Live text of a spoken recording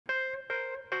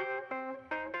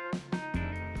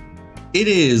It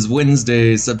is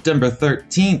Wednesday, September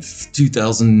 13th,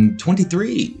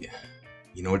 2023.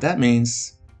 You know what that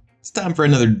means. It's time for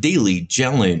another daily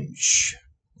challenge.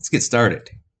 Let's get started.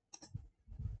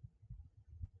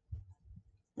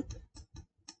 I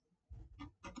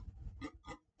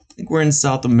think we're in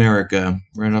South America.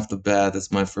 Right off the bat,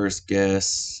 that's my first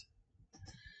guess.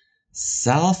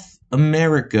 South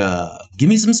America. Give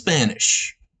me some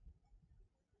Spanish.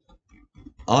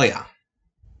 Oh yeah.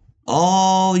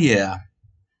 Oh yeah.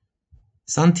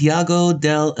 Santiago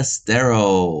del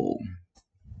Estero.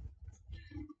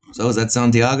 So is that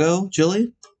Santiago,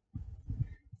 Chile?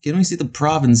 Can we see the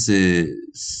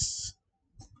provinces?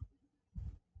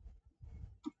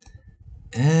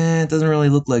 It doesn't really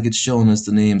look like it's showing us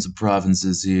the names of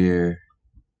provinces here.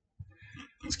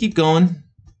 Let's keep going.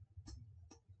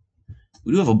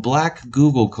 We do have a black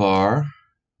Google car.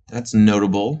 That's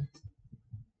notable.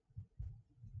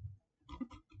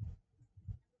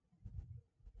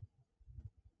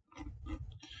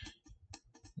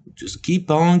 Just keep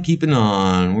on keeping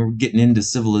on. We're getting into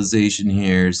civilization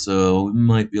here, so we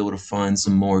might be able to find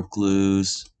some more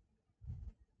clues.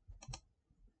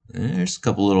 There's a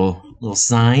couple little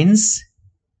signs.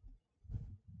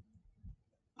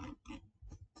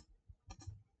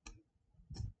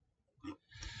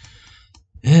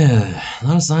 Yeah, a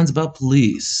lot of signs about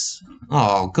police.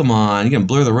 Oh, come on. You gonna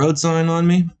blur the road sign on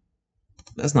me?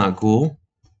 That's not cool.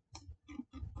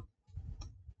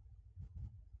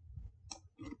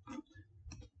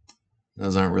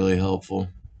 Those aren't really helpful.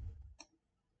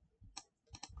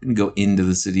 I can go into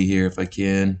the city here if I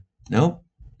can. Nope.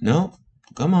 Nope.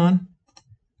 Come on.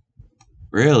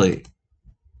 Really?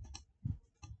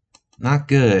 Not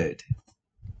good.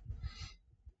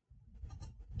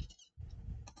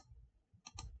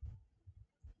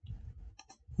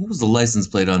 What was the license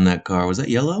plate on that car? Was that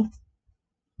yellow?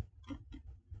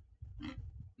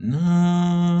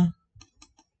 No.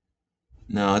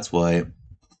 No, it's white.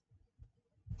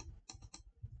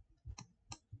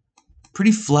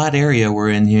 Pretty flat area we're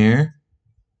in here.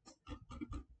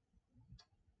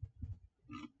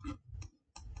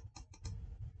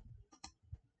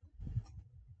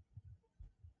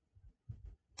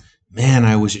 Man,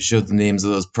 I wish it showed the names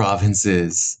of those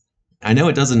provinces. I know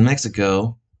it does in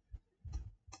Mexico.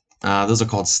 Those are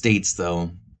called states,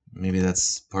 though. Maybe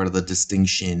that's part of the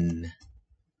distinction.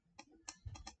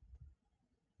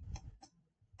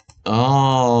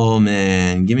 Oh,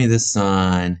 man. Give me this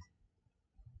sign.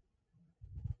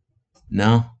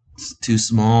 No? It's too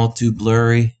small, too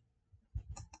blurry.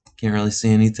 Can't really see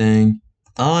anything.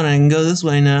 Oh, and I can go this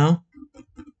way now.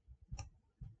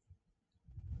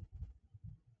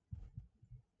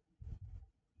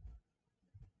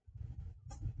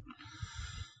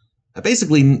 I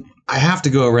have to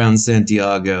go around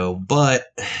Santiago, but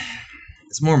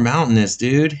it's more mountainous,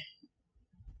 dude.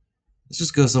 Let's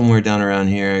just go somewhere down around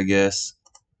here, I guess.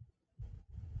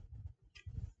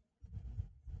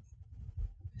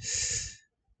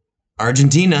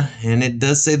 Argentina, and it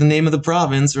does say the name of the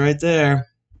province right there.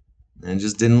 I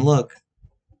just didn't look.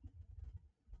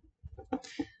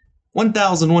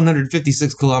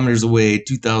 1,156 kilometers away,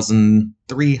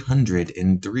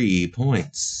 2,303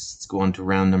 points. Let's go on to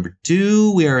round number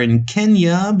 2. We are in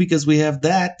Kenya because we have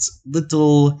that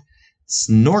little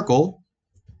snorkel.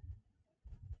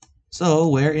 So,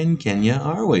 where in Kenya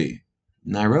are we?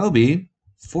 Nairobi,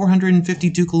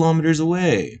 452 kilometers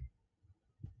away.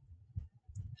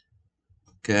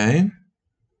 Okay.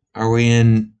 Are we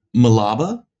in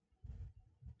Malaba?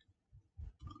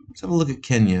 Let's have a look at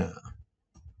Kenya.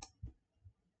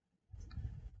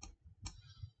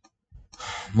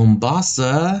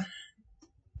 Mombasa.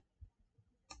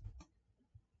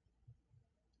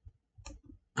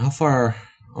 How far?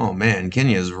 Oh man,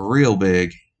 Kenya is real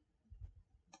big.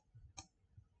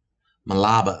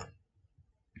 Malaba.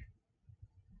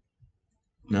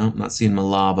 No, not seeing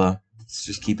Malaba. Let's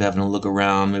just keep having a look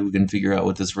around. Maybe we can figure out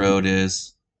what this road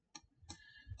is.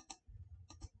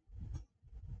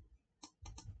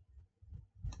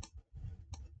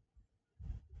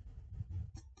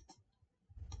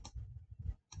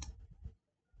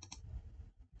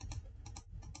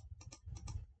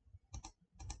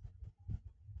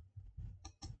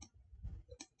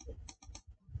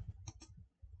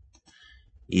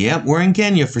 Yep, we're in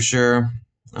Kenya for sure.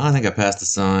 Oh, I think I passed a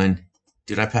sign.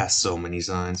 Dude, I passed so many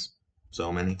signs.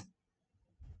 So many.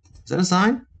 Is that a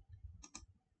sign?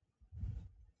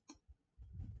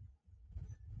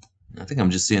 I think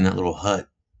I'm just seeing that little hut.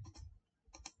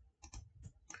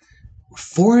 We're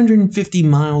 450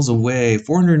 miles away,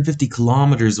 450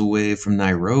 kilometers away from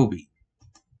Nairobi.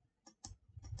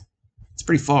 It's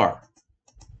pretty far.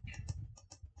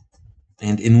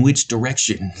 And in which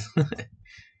direction?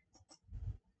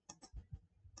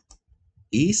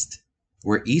 East?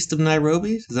 We're east of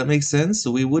Nairobi? Does that make sense? So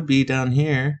we would be down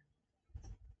here.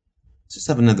 Let's just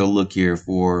have another look here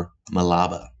for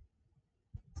Malaba.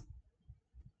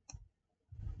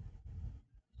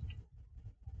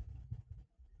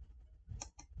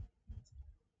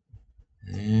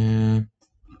 Yeah.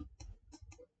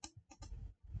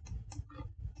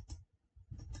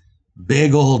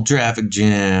 Big old traffic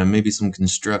jam. Maybe some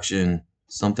construction.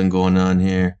 Something going on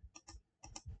here.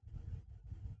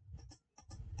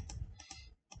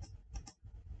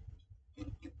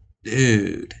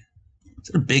 Dude. Is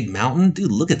it a big mountain?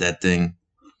 Dude, look at that thing.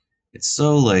 It's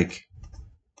so, like,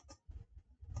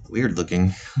 weird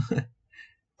looking. I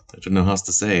don't know how else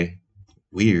to say.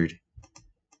 Weird.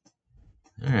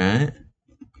 Alright.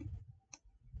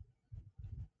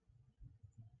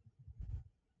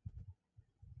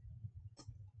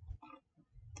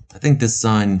 I think this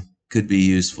sign could be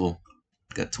useful.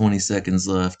 Got 20 seconds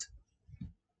left.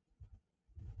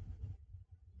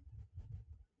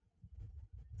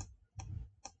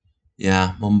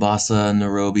 Yeah, Mombasa,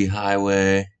 Nairobi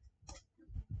Highway.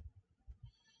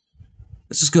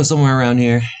 Let's just go somewhere around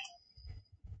here.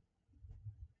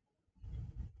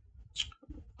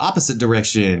 Opposite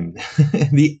direction.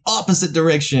 The opposite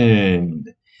direction.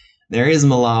 There is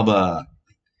Malaba.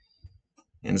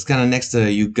 And it's kind of next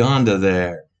to Uganda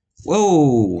there.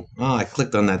 Whoa! Oh, I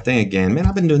clicked on that thing again. Man,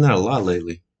 I've been doing that a lot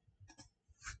lately.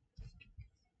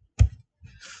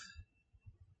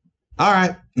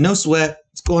 Alright, no sweat.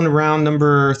 Let's go on to round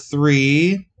number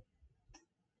 3.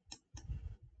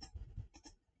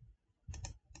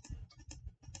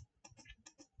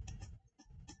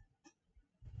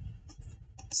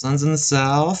 Sun's in the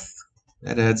south.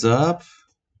 That adds up.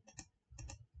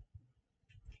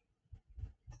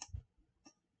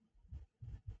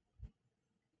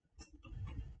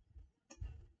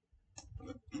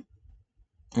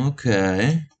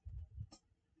 Okay.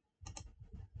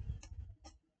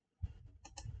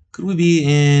 Could we be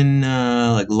in,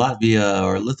 like, Latvia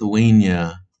or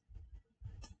Lithuania?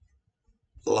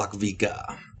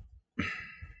 Latvia.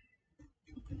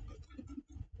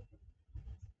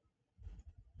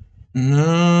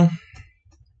 No.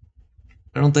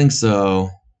 I don't think so.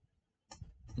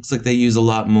 Looks like they use a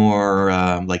lot more,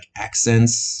 like,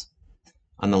 accents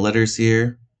on the letters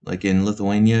here. Like in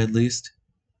Lithuania, at least.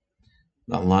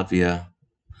 Not Latvia.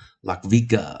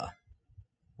 Latvia.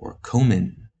 Or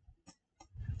Komen.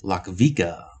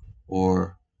 Latvia.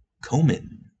 Or Komen.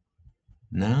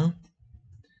 No?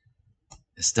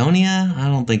 Estonia? I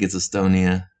don't think it's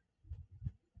Estonia.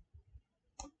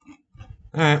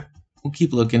 Alright, we'll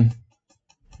keep looking.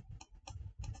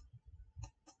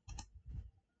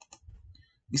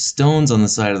 These stones on the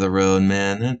side of the road,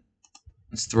 man,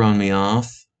 that's throwing me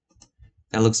off.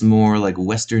 That looks more like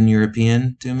Western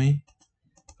European to me.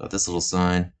 Oh, this little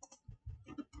sign.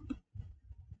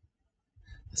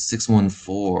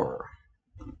 614.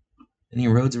 Any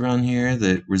roads around here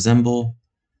that resemble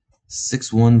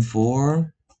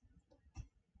 614?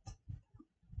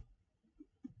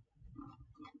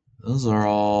 Those are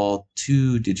all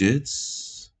 2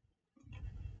 digits.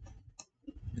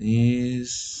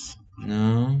 These,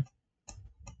 no.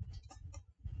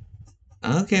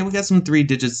 Okay, we got some 3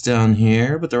 digits down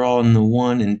here, but they're all in the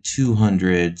 1 and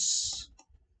 200s.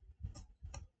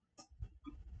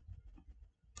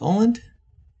 Poland?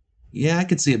 Yeah, I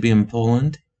could see it being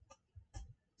Poland.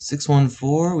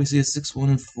 614, we see a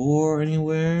 614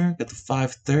 anywhere. Got the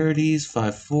 530s,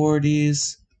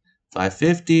 540s,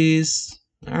 550s.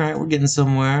 Alright, we're getting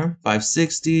somewhere.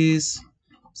 560s.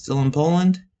 Still in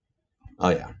Poland? Oh,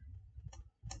 yeah.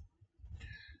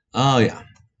 Oh, yeah.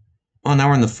 Oh, now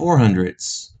we're in the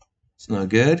 400s. It's not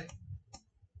good.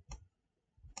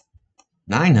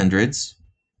 900s.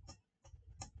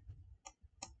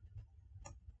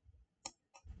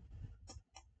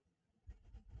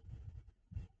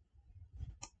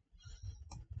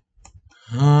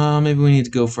 Maybe we need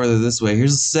to go further this way.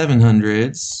 Here's the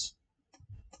 700s.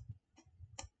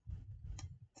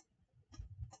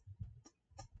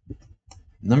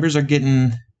 Numbers are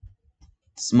getting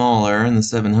smaller in the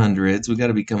 700s. We got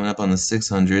to be coming up on the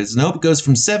 600s. Nope, it goes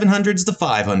from 700s to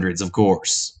 500s, of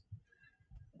course.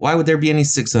 Why would there be any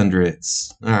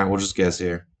 600s? Alright, we'll just guess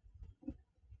here.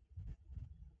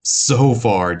 So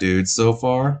far, dude. So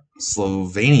far.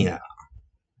 Slovenia.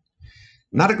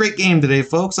 Not a great game today,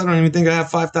 folks. I don't even think I have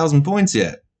 5,000 points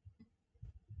yet.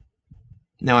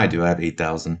 Now I do. I have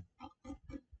 8,000.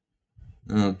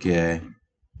 Okay.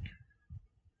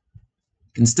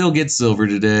 Can still get silver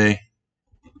today.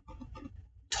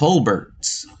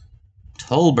 Tolbert.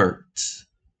 Tolbert.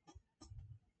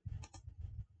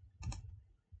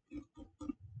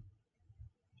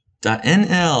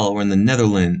 .nl. We're in the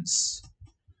Netherlands.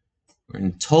 We're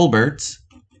in Tolbert,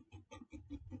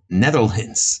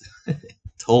 Netherlands.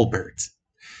 Tolbert.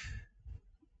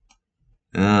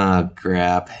 Ah,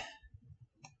 crap.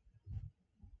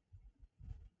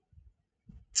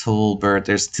 Tolbert.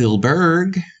 There's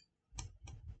Tilburg.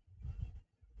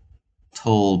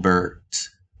 Tolbert.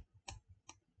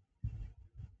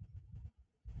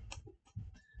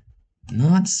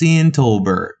 Not seeing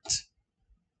Tolbert.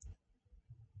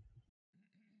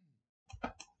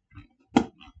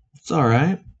 It's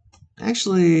alright.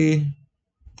 Actually,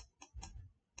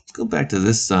 let's go back to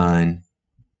this sign.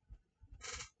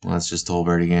 Well, that's just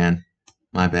Tolbert again.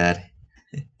 My bad.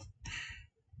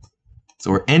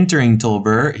 So we're entering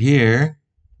Tolbert here.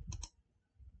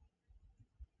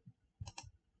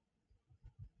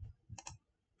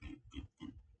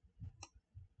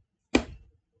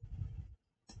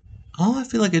 Oh, I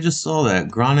feel like I just saw that.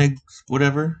 Gronig,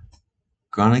 whatever.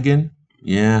 Groningen?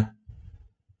 Yeah.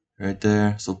 Right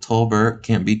there. So Tolbert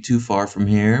can't be too far from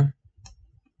here.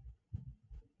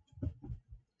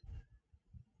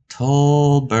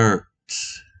 Tolbert.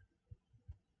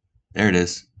 There it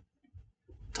is.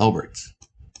 Tolbert.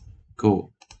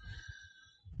 Cool.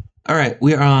 Alright,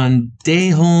 we are on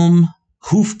Dayholm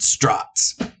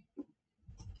Hoofdstraat.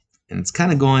 And it's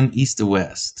kind of going east to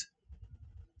west.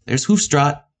 There's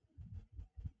Hoofdstraat.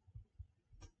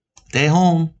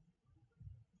 Dayholm.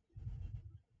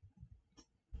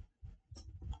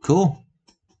 Cool.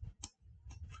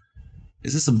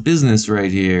 Is this a business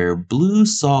right here? Blue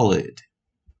Solid.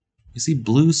 You see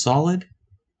Blue Solid?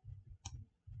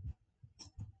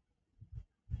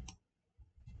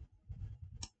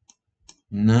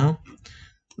 No.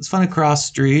 Let's find a cross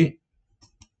street.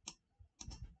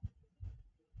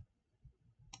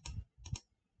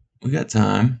 We got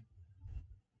time.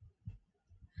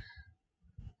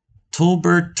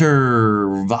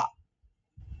 Tolbertervat.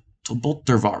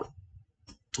 Tolboltervart.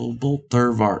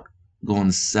 Tolboltervart.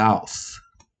 Going south.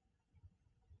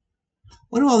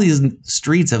 Why do all these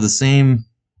streets have the same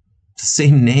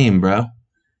name, bro? Am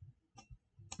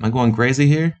I going crazy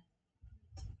here?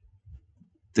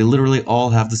 They literally all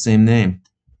have the same name.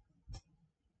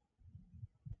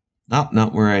 Oh, no,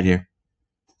 we're right here.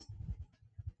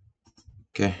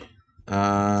 Okay.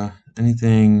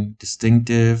 Anything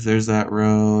distinctive? There's that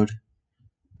road.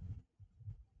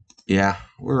 Yeah,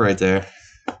 we're right there.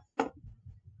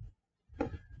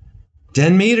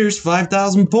 10 meters,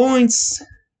 5,000 points.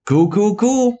 Cool, cool,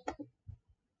 cool.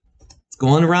 Let's go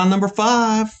on to round number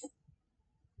 5.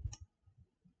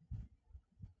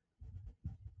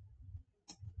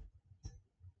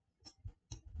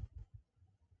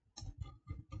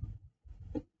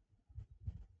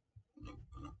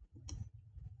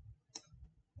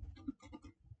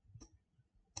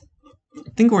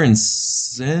 I think we're in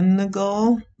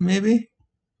Senegal, maybe?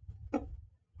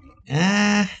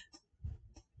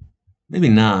 Maybe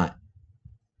not.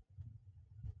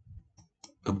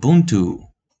 Ubuntu.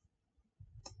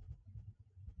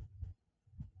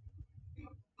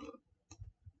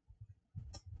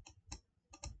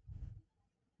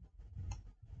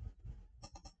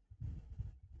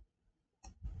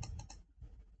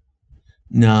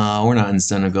 No, we're not in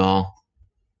Senegal.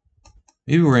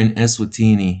 Maybe we're in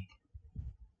Eswatini.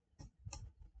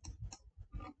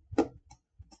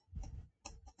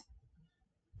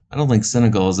 I don't think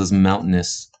Senegal is as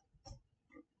mountainous.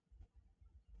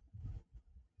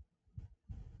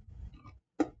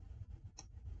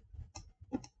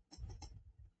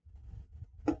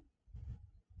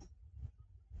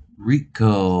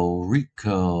 Rico.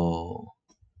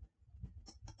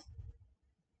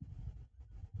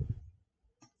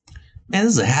 Man,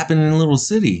 this is a happening little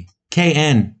city.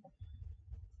 KN.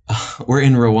 We're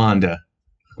in Rwanda.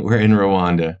 We're in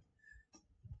Rwanda.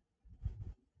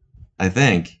 I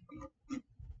think.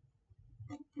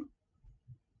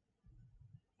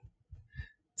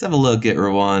 Let's have a look at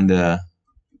Rwanda.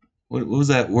 What was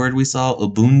that word we saw?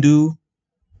 Ubuntu?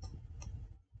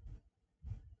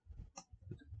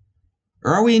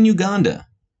 Or are we in Uganda?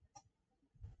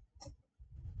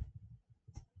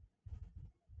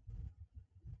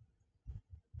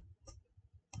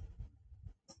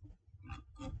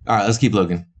 Alright, let's keep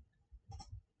looking.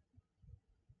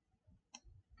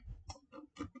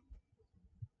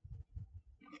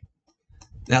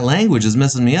 That language is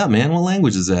messing me up, man. What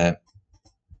language is that?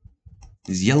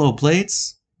 These yellow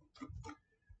plates?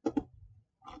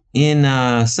 In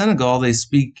Senegal, they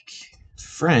speak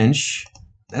French.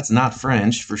 That's not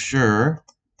French, for sure.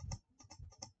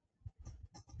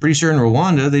 Pretty sure in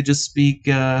Rwanda, they just speak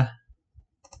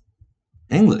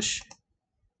English.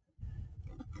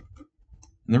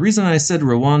 And the reason I said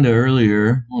Rwanda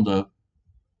earlier, hold up.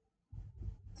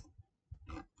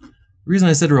 reason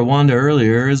I said Rwanda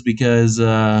earlier is because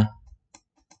the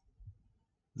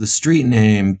street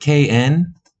name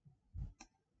KN,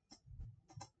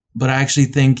 but I actually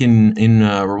think in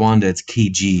Rwanda it's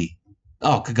KG.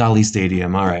 Oh, Kigali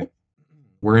Stadium. All right,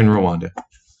 we're in Rwanda.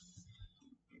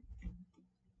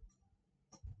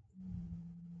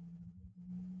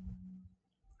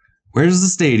 Where's the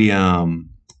stadium?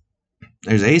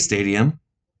 There's a stadium.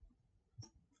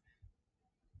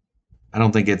 I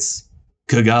don't think it's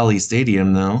Kigali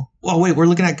Stadium, though. Oh, wait, we're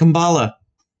looking at Kampala.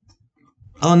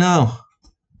 Oh, no.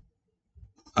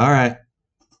 All right.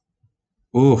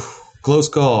 Ooh, close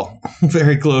call.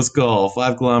 Very close call.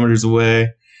 5 kilometers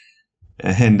away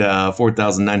and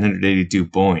 4,982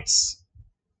 points.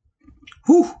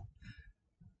 Whew.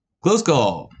 Close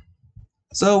call.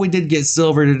 So we did get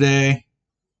silver today.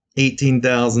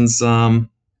 18,000 some.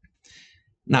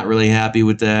 Not really happy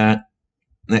with that.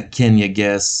 That Kenya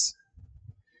guess.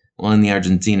 Well, in the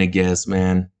Argentina guess,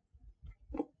 man.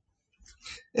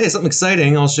 Hey, something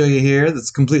exciting I'll show you here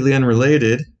that's completely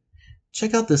unrelated.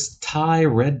 Check out this Thai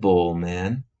Red Bull,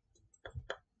 man.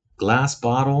 Glass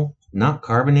bottle, not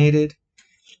carbonated.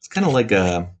 It's kind of like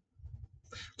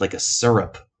a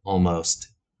syrup almost.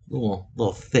 A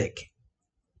little thick.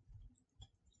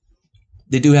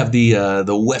 They do have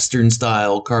the Western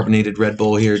style carbonated Red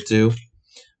Bull here too.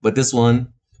 But this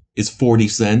one is 40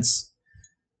 cents.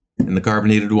 And the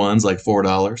carbonated one's like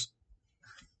 $4.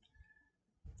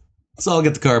 So I'll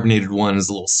get the carbonated one as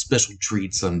a little special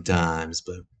treat sometimes,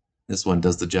 but this one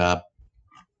does the job.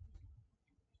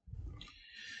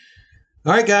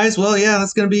 All right, guys. Well, yeah,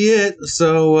 that's going to be it.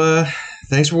 So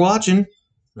thanks for watching.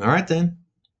 All right, then.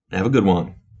 Have a good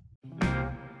one.